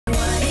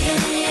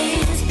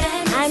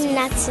I'm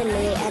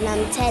Natalie and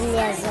I'm 10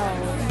 years old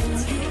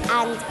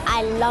and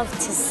I love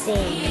to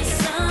sing.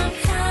 Some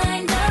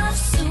kind of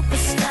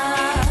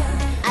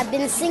superstar. I've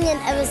been singing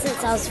ever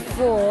since I was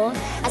 4.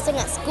 I sing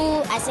at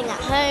school, I sing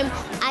at home.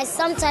 I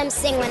sometimes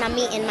sing when I'm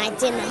eating my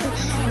dinner.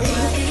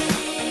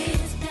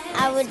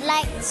 I would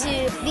like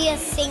to be a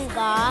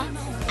singer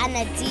and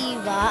a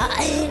diva.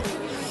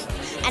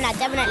 And I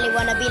definitely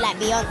want to be like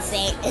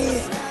Beyonce.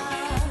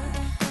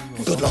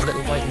 Good luck.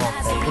 Little white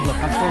mark there. Good luck.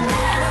 Have fun.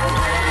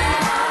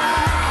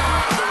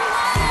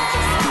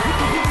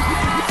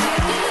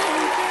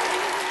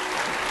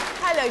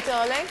 Hello,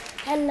 darling.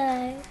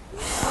 Hello.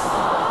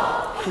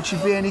 Could she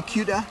be any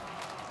cuter?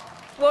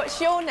 What's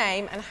your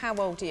name and how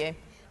old are you?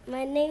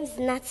 My name's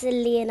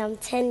Natalie and I'm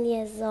 10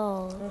 years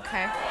old.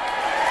 Okay.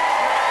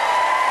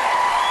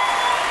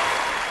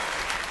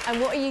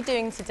 And what are you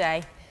doing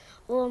today?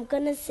 Well, I'm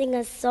going to sing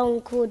a song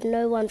called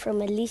No One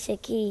from Alicia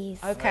Keys.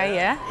 Okay,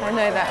 yeah, I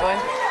know that one.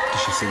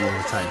 Does she sing all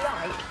the time?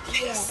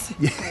 Yes.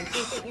 Yeah.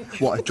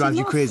 What, it drives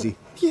you crazy?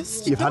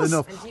 Yes. You've had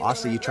enough? I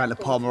see you're trying to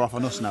palm her off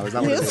on us now, is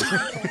that what it is?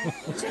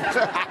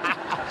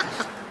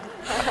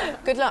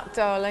 Good luck,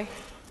 darling.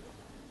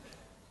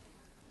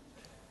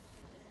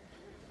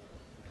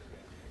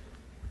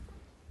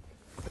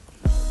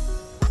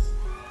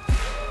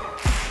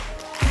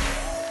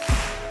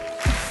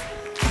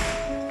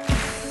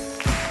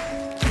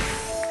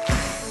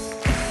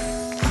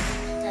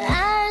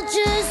 I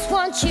just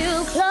want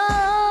you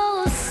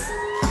close,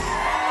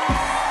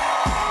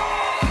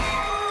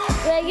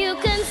 where you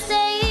can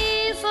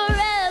stay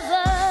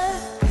forever.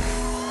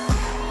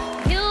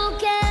 You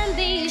can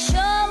be sure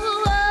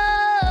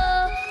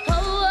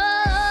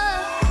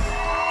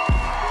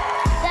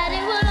that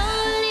it will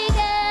only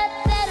get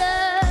better.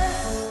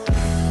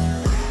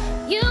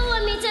 You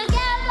and me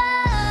together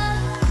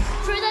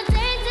through the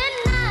days and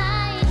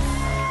nights.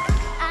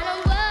 I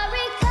don't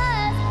worry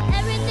 'cause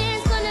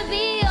everything's gonna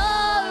be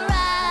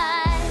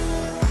alright.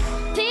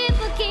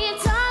 People keep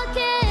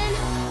talking,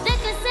 they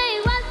can say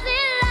what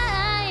they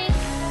like.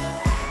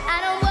 I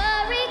don't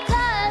worry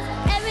 'cause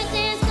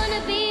everything's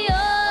gonna be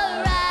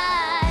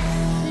alright.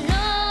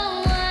 No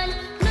one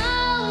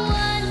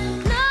can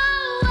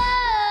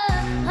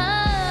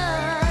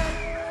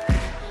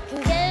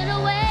get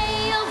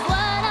away of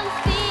what I'm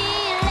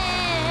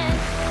feeling.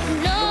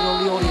 No All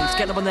the audience,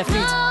 get them on their feet. A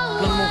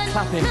little more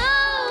clapping.